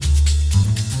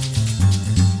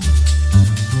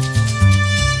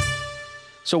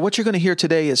So what you're going to hear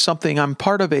today is something, I'm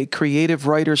part of a creative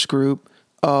writers group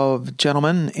of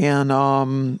gentlemen, and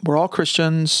we're all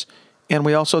Christians, and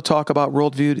we also talk about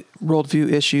worldview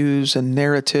issues and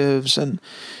narratives and,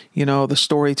 the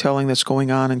storytelling that's going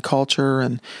on in culture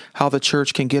and how the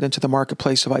church can get into the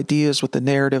marketplace of ideas with the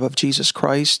narrative of Jesus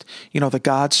Christ, the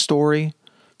God story.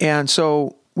 And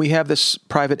so we have this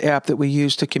private app that we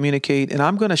use to communicate, and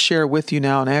I'm going to share with you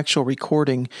now an actual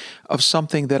recording of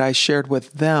something that I shared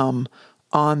with them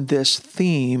on this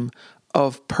theme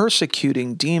of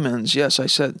persecuting demons. Yes, I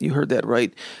said, you heard that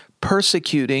right.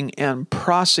 Persecuting and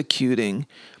prosecuting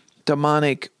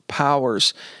demonic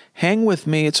powers. Hang with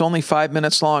me. It's only 5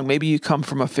 minutes long. Maybe you come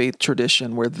from a faith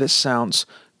tradition where this sounds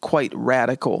quite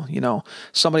radical.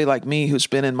 Somebody like me who's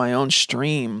been in my own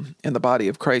stream in the body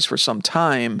of Christ for some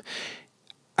time,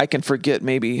 I can forget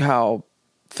maybe how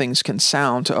things can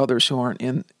sound to others who aren't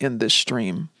in this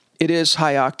stream. It is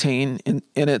high octane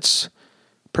in its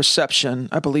perception.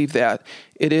 I believe that.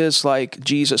 It is like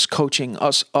Jesus coaching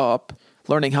us up,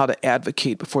 learning how to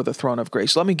advocate before the throne of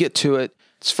grace. Let me get to it.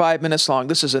 It's 5 minutes long.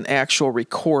 This is an actual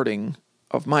recording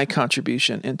of my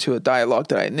contribution into a dialogue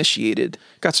that I initiated.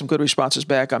 Got some good responses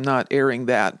back. I'm not airing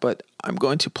that, but I'm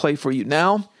going to play for you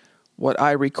now what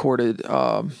I recorded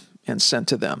and sent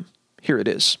to them. Here it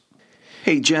is.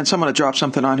 Hey, gents, I'm going to drop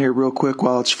something on here real quick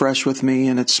while it's fresh with me,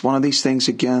 and it's one of these things,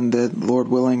 again, that, Lord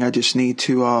willing, I just need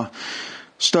to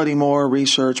study more,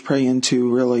 research, pray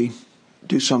into, really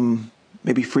do some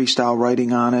maybe freestyle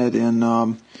writing on it,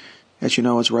 and as you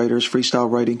know, as writers, freestyle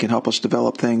writing can help us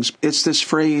develop things. It's this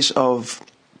phrase of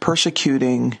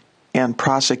persecuting and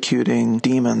prosecuting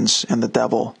demons and the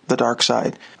devil, the dark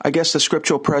side. I guess the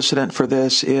scriptural precedent for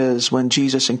this is when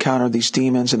Jesus encountered these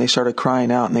demons and they started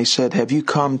crying out and they said, "Have you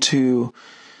come to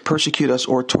persecute us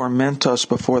or torment us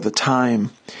before the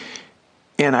time?"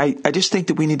 And I just think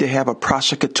that we need to have a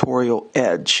prosecutorial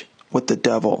edge with the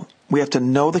devil. We have to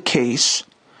know the case.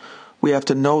 We have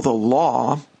to know the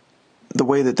law. The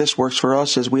way that this works for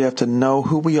us is we have to know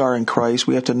who we are in Christ.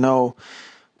 We have to know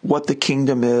what the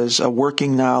kingdom is, a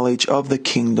working knowledge of the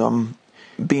kingdom,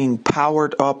 being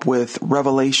powered up with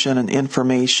revelation and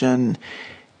information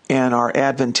and our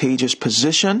advantageous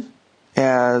position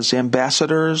as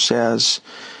ambassadors, as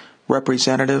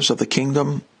representatives of the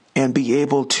kingdom, and be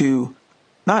able to,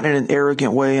 not in an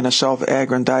arrogant way, in a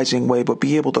self-aggrandizing way, but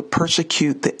be able to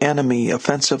persecute the enemy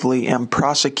offensively and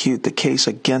prosecute the case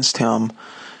against him,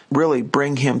 really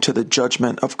bring him to the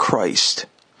judgment of Christ.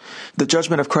 The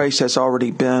judgment of Christ has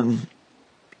already been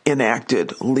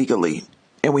enacted legally,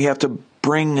 and we have to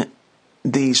bring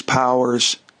these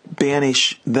powers,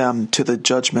 banish them to the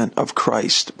judgment of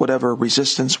Christ. Whatever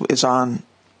resistance is on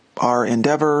our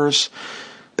endeavors,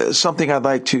 something I'd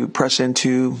like to press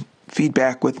into,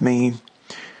 feedback with me.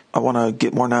 I want to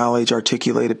get more knowledge,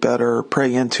 articulate it better,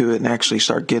 pray into it, and actually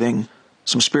start getting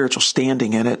some spiritual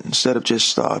standing in it instead of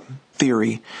just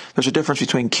theory. There's a difference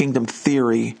between kingdom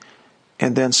theory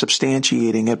and then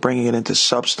substantiating it, bringing it into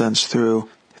substance through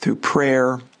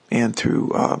prayer and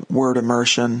through word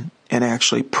immersion and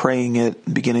actually praying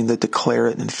it, beginning to declare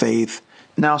it in faith.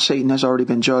 Now Satan has already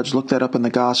been judged. Look that up in the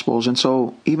Gospels. And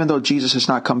so even though Jesus has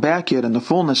not come back yet and the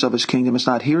fullness of his kingdom is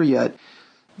not here yet,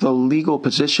 the legal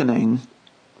positioning,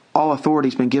 all authority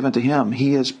has been given to him.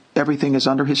 Everything is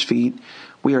under his feet.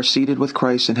 We are seated with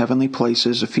Christ in heavenly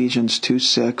places, Ephesians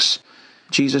 2:6.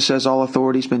 Jesus says, all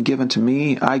authority has been given to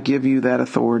me. I give you that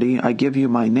authority. I give you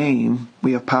my name.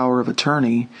 We have power of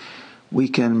attorney. We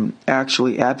can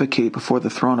actually advocate before the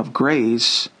throne of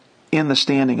grace in the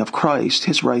standing of Christ,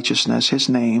 his righteousness, his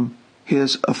name,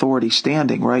 his authority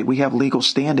standing, right? We have legal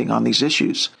standing on these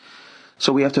issues.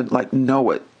 So we have to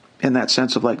know it in that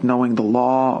sense of knowing the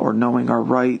law or knowing our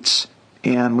rights.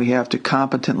 And we have to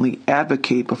competently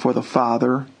advocate before the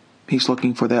Father. He's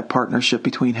looking for that partnership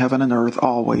between heaven and earth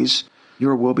always.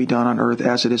 Your will be done on earth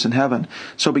as it is in heaven.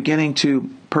 So beginning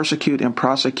to persecute and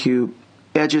prosecute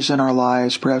edges in our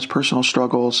lives, perhaps personal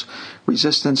struggles,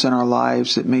 resistance in our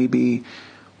lives that may be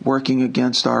working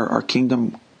against our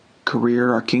kingdom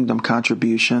career, our kingdom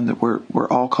contribution that we're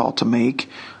all called to make,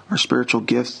 our spiritual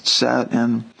gift set,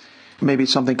 and maybe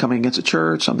something coming against a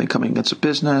church, something coming against a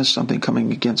business, something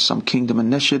coming against some kingdom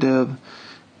initiative.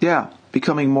 Yeah,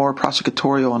 becoming more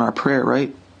prosecutorial in our prayer,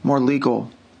 right? More legal,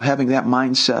 having that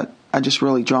mindset. I'm just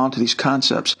really drawn to these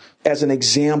concepts. As an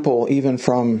example, even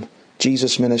from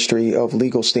Jesus' ministry of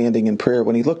legal standing in prayer,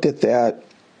 when he looked at that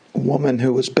woman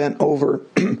who was bent over,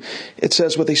 it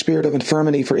says, with a spirit of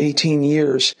infirmity for 18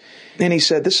 years, and he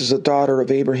said, this is a daughter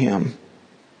of Abraham.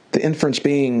 The inference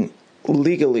being,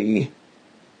 legally,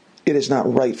 it is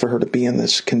not right for her to be in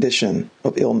this condition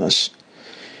of illness.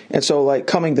 And so like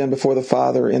coming then before the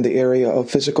Father in the area of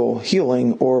physical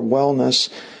healing or wellness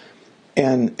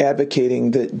and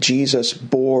advocating that Jesus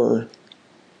bore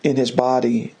in his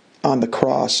body on the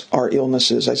cross our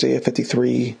illnesses, Isaiah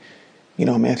 53,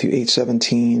 Matthew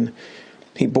 8:17.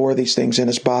 He bore these things in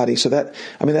his body. So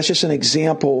that's just an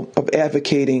example of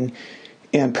advocating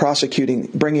and prosecuting,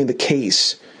 bringing the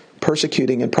case,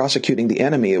 persecuting and prosecuting the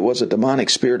enemy. It was a demonic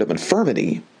spirit of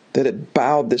infirmity that had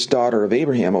bowed this daughter of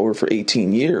Abraham over for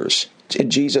 18 years.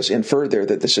 And Jesus inferred there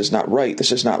that this is not right.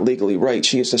 This is not legally right.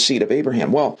 She is the seed of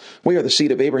Abraham. Well, we are the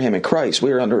seed of Abraham in Christ.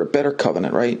 We are under a better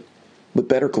covenant, right? With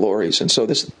better glories. And so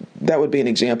that would be an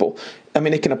example.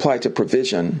 It can apply to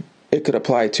provision. It could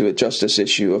apply to a justice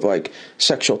issue of like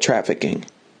sexual trafficking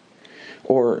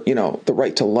or, the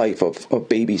right to life of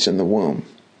babies in the womb.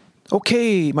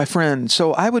 Okay, my friend.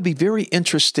 So I would be very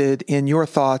interested in your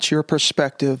thoughts, your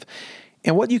perspective.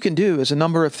 And what you can do is a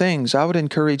number of things. I would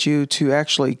encourage you to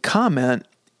actually comment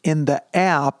in the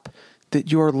app that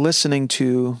you're listening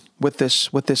to with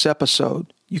this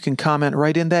episode. You can comment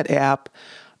right in that app.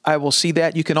 I will see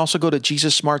that. You can also go to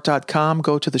JesusSmart.com,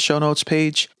 go to the show notes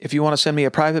page. If you want to send me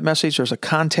a private message, there's a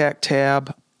contact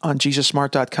tab on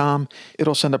JesusSmart.com.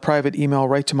 It'll send a private email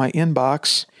right to my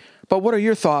inbox. But what are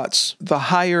your thoughts? The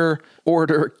higher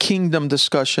order kingdom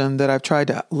discussion that I've tried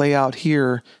to lay out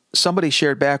here, somebody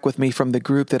shared back with me from the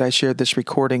group that I shared this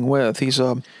recording with. He's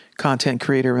a content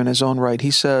creator in his own right.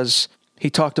 He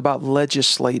talked about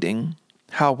legislating,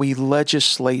 how we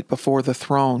legislate before the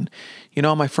throne.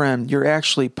 My friend, you're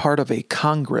actually part of a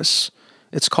Congress.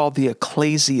 It's called the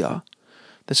ecclesia.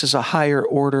 This is a higher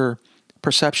order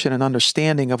perception and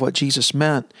understanding of what Jesus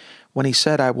meant when he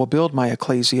said, I will build my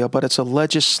ecclesia, but it's a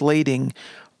legislating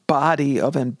body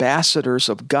of ambassadors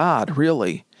of God,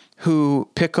 really, who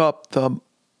pick up the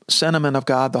sentiment of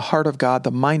God, the heart of God,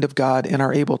 the mind of God, and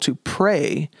are able to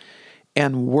pray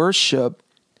and worship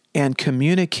and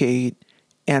communicate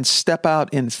and step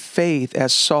out in faith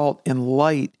as salt and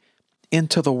light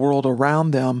into the world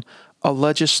around them, a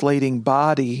legislating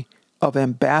body of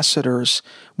ambassadors.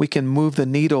 We can move the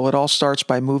needle. It all starts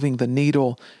by moving the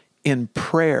needle in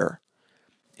prayer,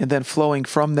 and then flowing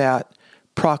from that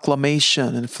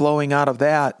proclamation and flowing out of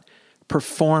that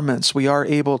performance, we are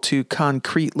able to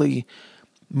concretely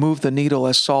move the needle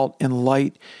as salt and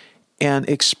light and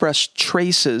express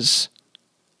traces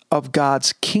of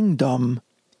God's kingdom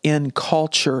in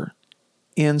culture,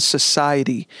 in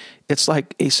society. It's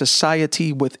like a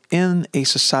society within a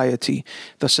society.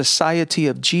 The society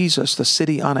of Jesus, the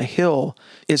city on a hill,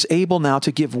 is able now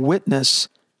to give witness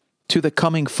to the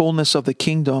coming fullness of the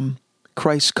kingdom,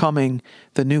 Christ's coming,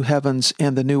 the new heavens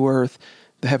and the new earth,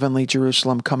 the heavenly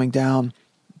Jerusalem coming down.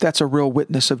 That's a real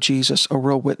witness of Jesus, a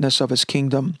real witness of his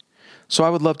kingdom. So I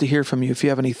would love to hear from you if you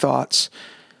have any thoughts.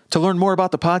 To learn more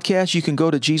about the podcast, you can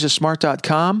go to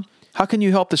JesusSmart.com. How can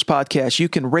you help this podcast? You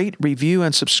can rate, review,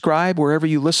 and subscribe wherever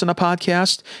you listen to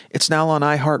podcasts. It's now on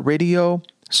iHeartRadio,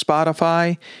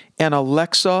 Spotify, and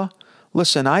Alexa.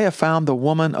 Listen, I have found the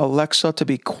woman Alexa to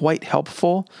be quite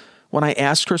helpful. When I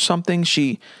ask her something,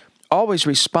 she always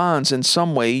responds in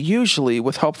some way, usually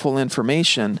with helpful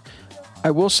information.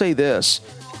 I will say this.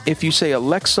 If you say,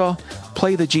 Alexa,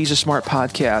 play the Jesus Smart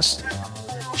podcast,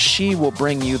 she will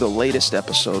bring you the latest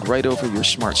episode right over your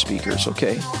smart speakers,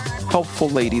 okay? Helpful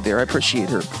lady there. I appreciate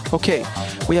her. Okay,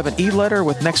 we have an e-letter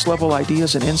with next level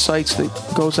ideas and insights that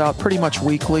goes out pretty much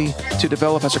weekly to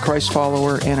develop as a Christ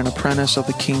follower and an apprentice of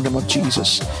the kingdom of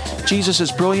Jesus. Jesus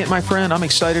is brilliant, my friend. I'm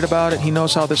excited about it. He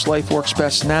knows how this life works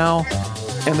best now,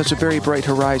 and there's a very bright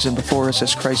horizon before us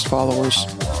as Christ followers.